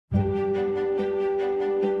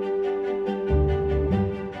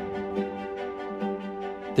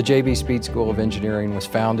The JB Speed School of Engineering was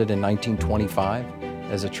founded in 1925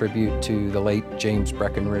 as a tribute to the late James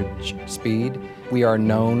Breckinridge Speed. We are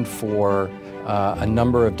known for a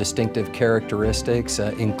number of distinctive characteristics,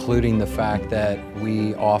 including the fact that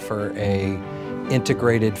we offer an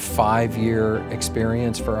integrated 5-year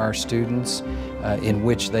experience for our students in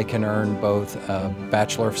which they can earn both a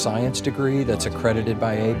Bachelor of Science degree that's accredited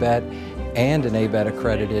by ABET and an ABET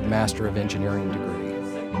accredited Master of Engineering degree.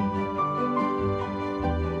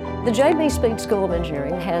 The JB Speed School of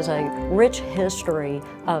Engineering has a rich history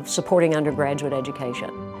of supporting undergraduate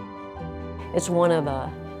education. It's one of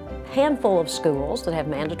a handful of schools that have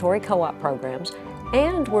mandatory co-op programs,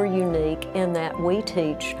 and we're unique in that we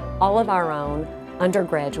teach all of our own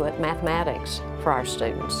undergraduate mathematics for our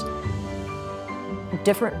students.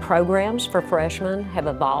 Different programs for freshmen have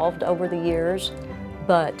evolved over the years,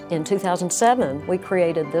 but in 2007 we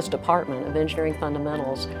created this Department of Engineering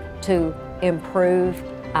Fundamentals to improve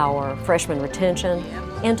our freshman retention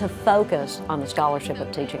and to focus on the scholarship of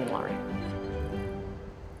teaching and learning.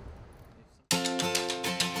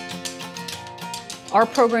 Our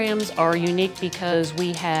programs are unique because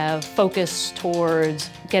we have focus towards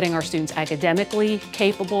getting our students academically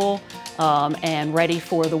capable and ready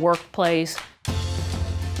for the workplace.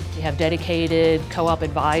 We have dedicated co-op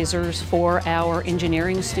advisors for our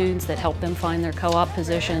engineering students that help them find their co-op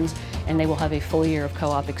positions, and they will have a full year of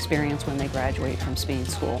co-op experience when they graduate from Speed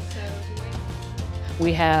School.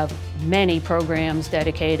 We have many programs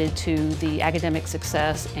dedicated to the academic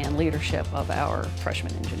success and leadership of our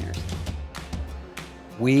freshman engineers.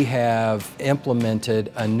 We have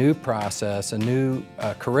implemented a new process, a new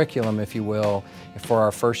curriculum, if you will, for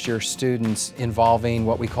our first-year students involving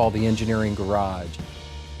what we call the Engineering Garage.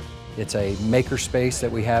 It's a makerspace that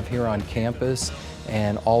we have here on campus,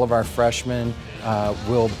 and all of our freshmen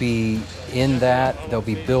will be in that. They'll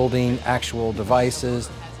be building actual devices.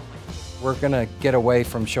 We're going to get away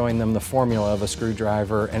from showing them the formula of a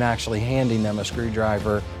screwdriver and actually handing them a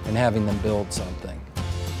screwdriver and having them build something.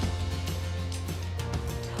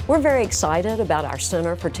 We're very excited about our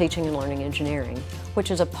Center for Teaching and Learning Engineering, which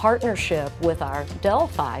is a partnership with our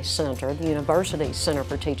Delphi Center, the University's Center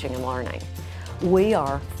for Teaching and Learning. We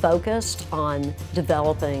are focused on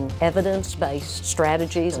developing evidence-based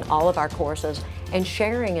strategies in all of our courses and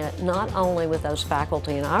sharing it not only with those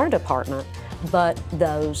faculty in our department, but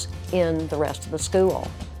those in the rest of the school.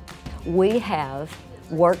 We have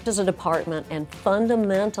worked as a department and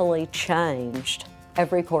fundamentally changed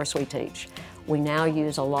every course we teach. We now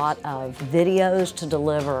use a lot of videos to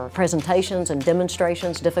deliver presentations and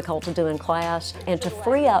demonstrations difficult to do in class, and to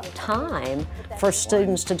free up time for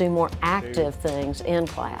students to do more active things in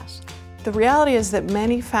class. The reality is that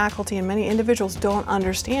many faculty and many individuals don't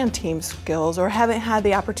understand team skills or haven't had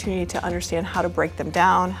the opportunity to understand how to break them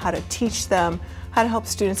down, how to teach them, how to help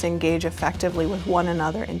students engage effectively with one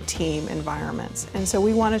another in team environments. And so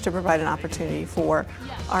we wanted to provide an opportunity for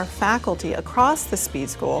our faculty across the Speed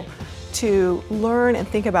School to learn and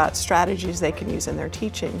think about strategies they can use in their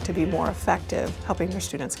teaching to be more effective, helping their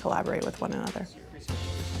students collaborate with one another.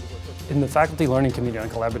 In the faculty learning community on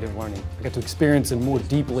collaborative learning, I got to experience more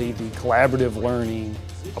deeply the collaborative learning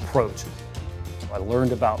approach. I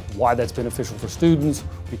learned about why that's beneficial for students.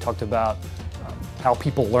 We talked about how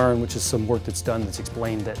people learn, which is some work that's done that's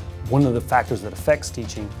explained that one of the factors that affects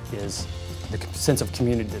teaching is the sense of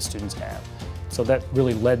community that students have. So that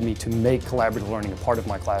really led me to make collaborative learning a part of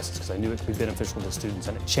my classes because I knew it could be beneficial to students,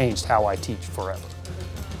 and it changed how I teach forever.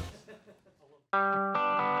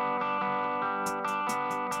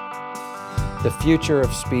 The future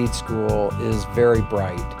of Speed School is very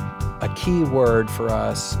bright. A key word for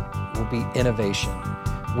us will be innovation.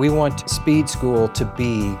 We want Speed School to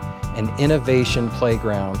be an innovation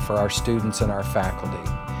playground for our students and our faculty.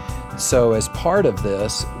 So as part of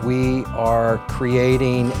this, we are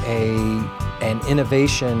creating an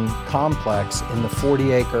innovation complex in the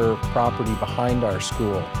 40-acre property behind our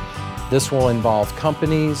school. This will involve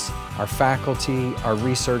companies, our faculty, our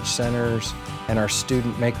research centers, and our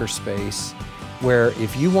student makerspace, where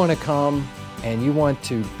if you want to come and you want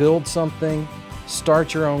to build something,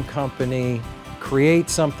 start your own company, create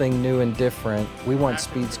something new and different, we want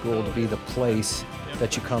Speed School to be the place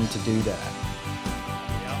that you come to do that.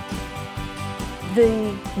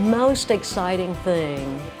 The most exciting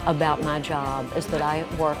thing about my job is that I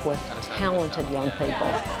work with talented young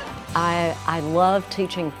people. I love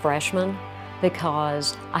teaching freshmen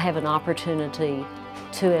because I have an opportunity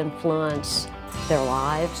to influence their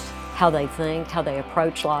lives, how they think, how they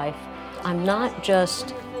approach life. I'm not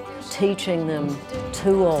just teaching them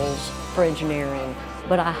tools for engineering,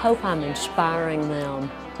 but I hope I'm inspiring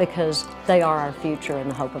them because they are our future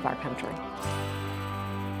and the hope of our country.